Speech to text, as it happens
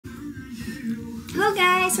Hello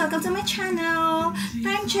guys! Welcome to my channel!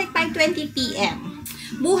 Time check 5:20 PM.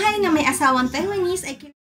 Buhay na may asawang Taiwanese ay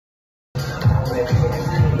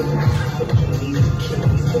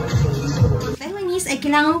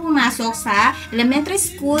kailangan mo pumasok sa elementary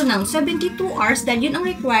school ng 72 hours dahil yun ang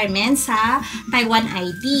requirement sa Taiwan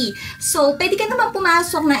ID. So, pwede ka naman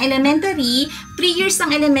pumasok ng elementary, 3 years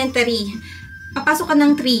ang elementary. Papasok ka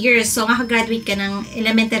ng 3 years. So, makagraduate ka ng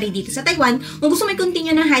elementary dito sa Taiwan. Kung gusto mo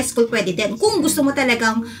i-continue ng high school, pwede din. Kung gusto mo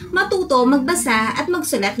talagang matuto, magbasa, at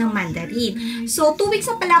magsulat ng Mandarin. So, 2 weeks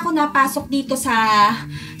na pala ako napasok dito sa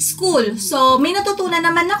school. So, may natutunan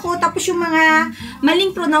naman ako. Tapos yung mga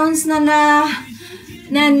maling pronounce na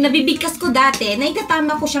nabibigkas ko dati, na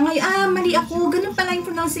itatama ko siya ngayon, mali ako, ganun pala yung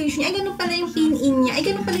pronunciation niya, ay ganun pala yung pin-in niya, ay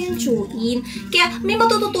ganun pala yung Zhuyin. Kaya may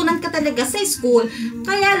matututunan ka talaga sa school.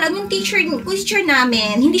 Kaya lang, yung teacher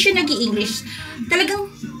namin, hindi siya nag-i-English.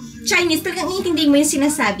 Talagang Chinese, talagang iintindihin mo yung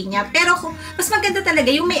sinasabi niya. Pero mas maganda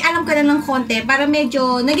talaga yung may alam ka na ng konti para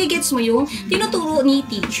medyo nagigets mo yung tinuturo ni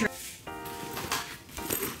teacher.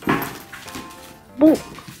 Bu.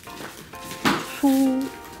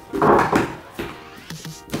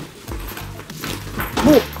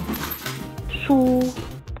 Book, shoe,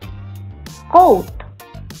 coat,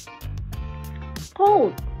 coat,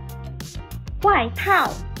 外套，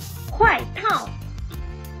外套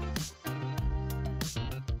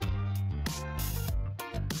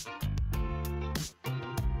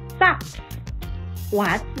 ，socks，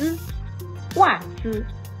 袜子，袜子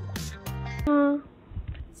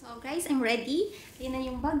So guys, I'm ready. Yan na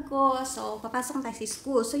yung bag ko. So, papasok na tayo sa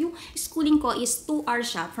school. So, yung schooling ko is 2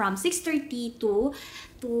 hours siya. From 6:30 to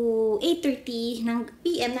 8:30 ng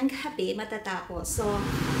PM ng gabi matatapos. So,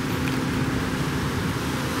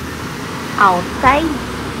 outside,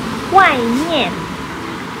 外面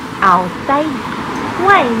outside,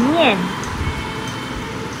 外面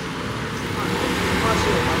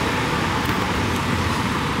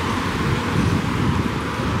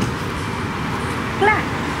class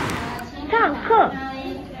上课，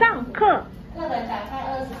上课。课本打开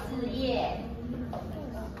24页。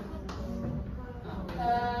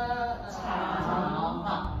炒，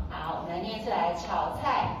好，我们念出来，炒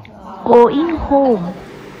菜。Going home，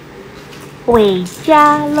回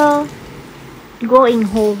家了。Going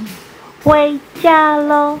home，回家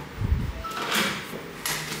了。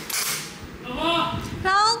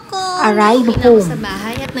Arrive home， sa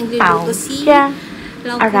bahay at 到 nagluluto si 家。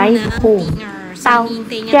Lau ko Arrive ng home， dinner. So, 到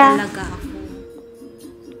hinihintay niya 家。 talaga ako.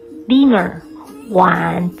 Dinner，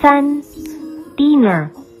 晚餐。Dinner，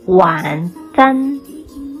 晚餐。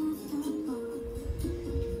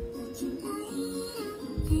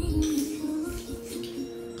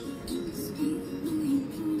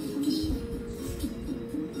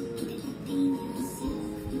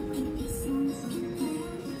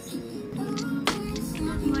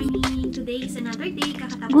Today is another day.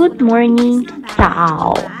 Kakatapos Good ko lang morning， mag-practice ng bahay.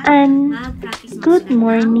 早安。 Mag-practice Good magsulat ng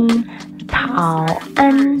morning， 早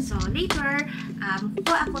安。 So, later,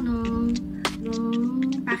 kuha ako nung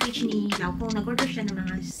package ni Lau ko. Nag-order siya ng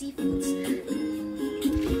mga seafoods.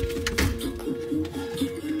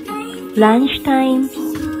 Lunchtime，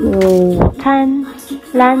 午餐。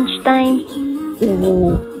Lunchtime，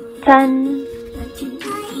 午餐。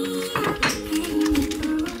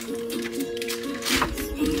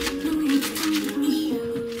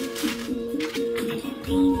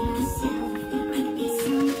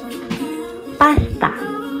Pasta，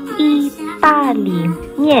 意大利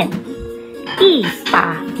面。意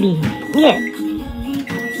大利面。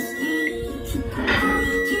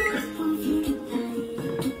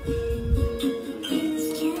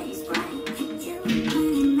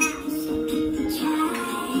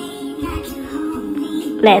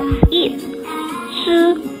Let's eat，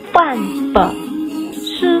 吃饭吧，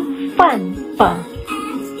吃饭吧。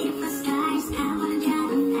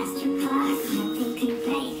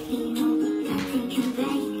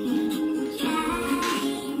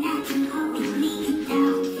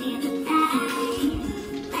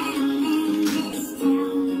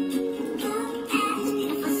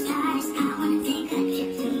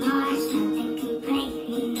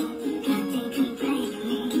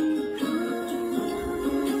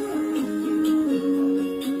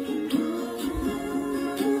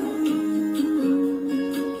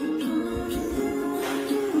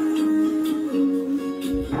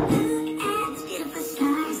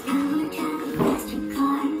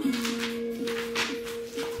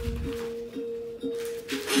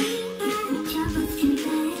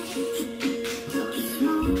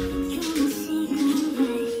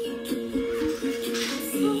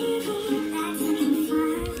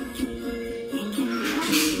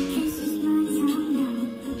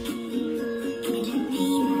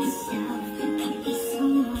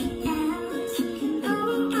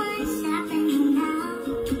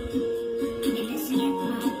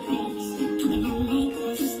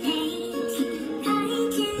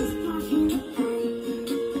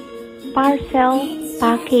parcel,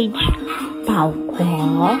 package, 包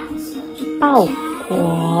裹，包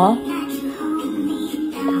裹。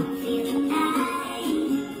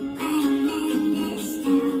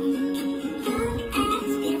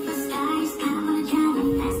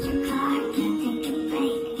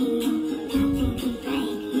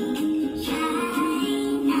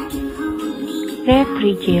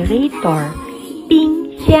refrigerator,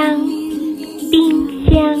 冰箱，冰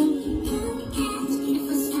箱。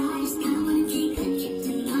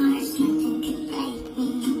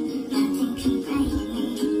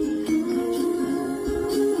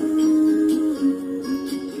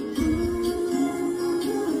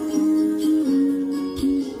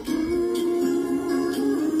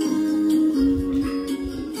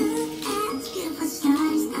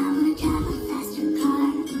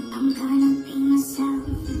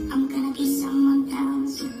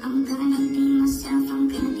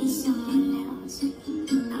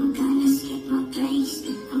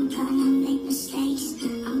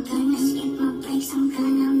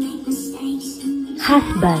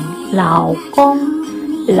husband, 老公，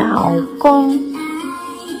老公。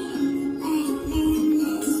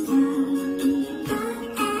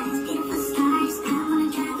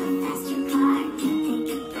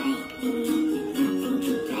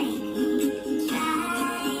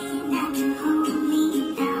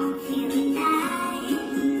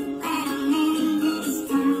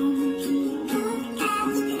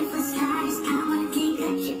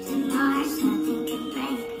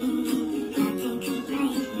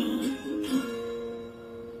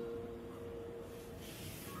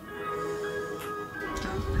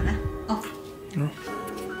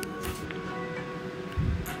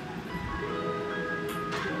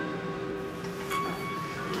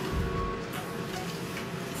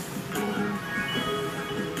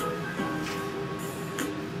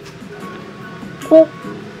quốc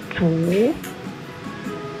chủ,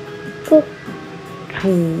 quốc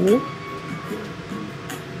chủ.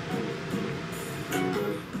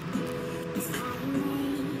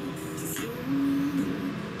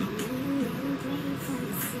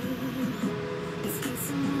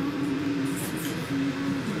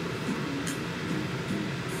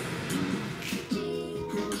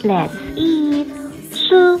 Let's eat.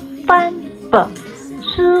 吃饭吧，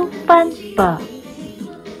吃饭吧。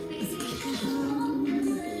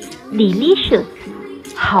Delicious.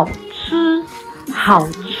 好吃，好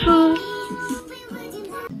吃。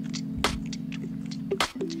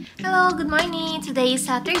Hello, good morning. Today is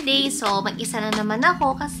Saturday, so mag-isa na naman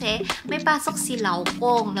ako kasi may pasok si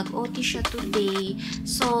Laukong. Nag-OT siya today.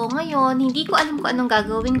 So, ngayon, hindi ko alam kung anong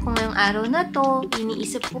gagawin ko ngayong araw na to.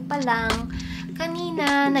 Iniisip ko pa lang.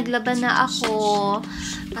 Kanina, naglaban na ako.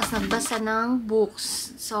 Tapos nagbasa ng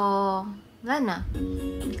books. So, wala na.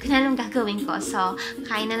 Hindi ko na alam gagawin ko. So,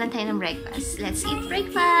 kain na lang tayo ng breakfast. Let's eat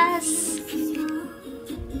breakfast!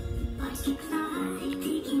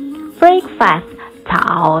 Breakfast.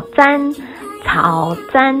 早餐，早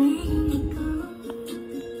餐。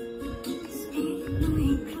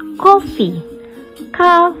Coffee.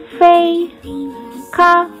 咖啡，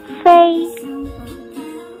咖啡。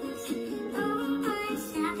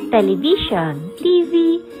Television.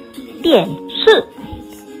 TV. 电视，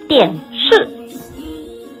电视。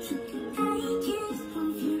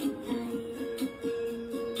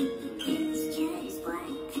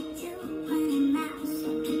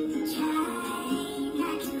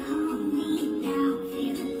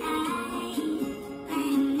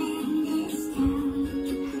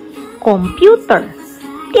Computer.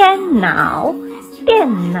 电脑，电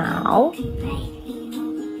脑。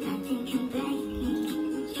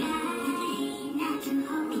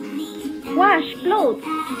Wash clothes.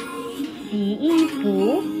 洗衣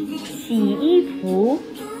服，洗衣服。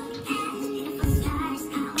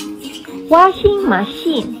Washing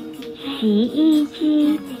machine. 洗衣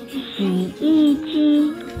机，洗衣机。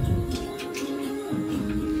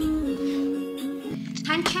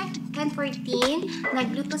Time check, 10:14.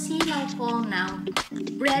 Nagluto si Laukong ng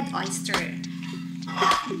bread oyster.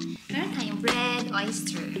 Meron tayong bread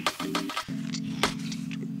oyster.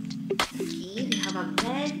 Okay, we have a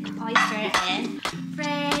bread oyster and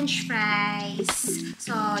French fries.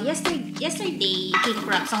 So, yesterday, king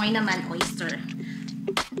crab. So, ngayon naman, oyster.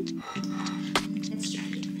 Let's try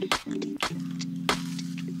it.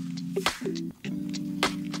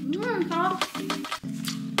 Sarap.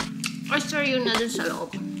 Oyster yun na dun sa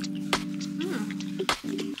loob.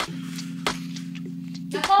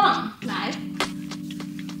 Ako, live.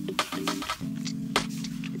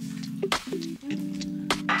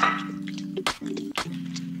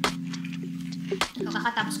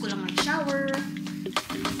 Kakatapos ko lang mag-shower.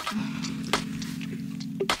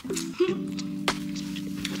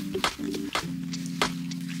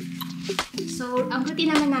 ang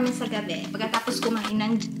routine namin sa gabi, pagkatapos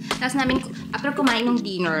after kumain ng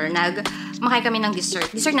dinner, kumakain kami ng dessert.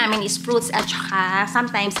 Dessert namin is fruits at saka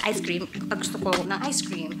sometimes ice cream. Pag gusto ko ng ice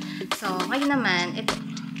cream. So, ngayon naman, ito.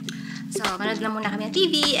 So, manood lang muna kami ng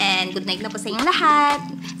TV and good night na po sa inyong lahat.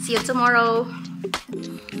 See you tomorrow.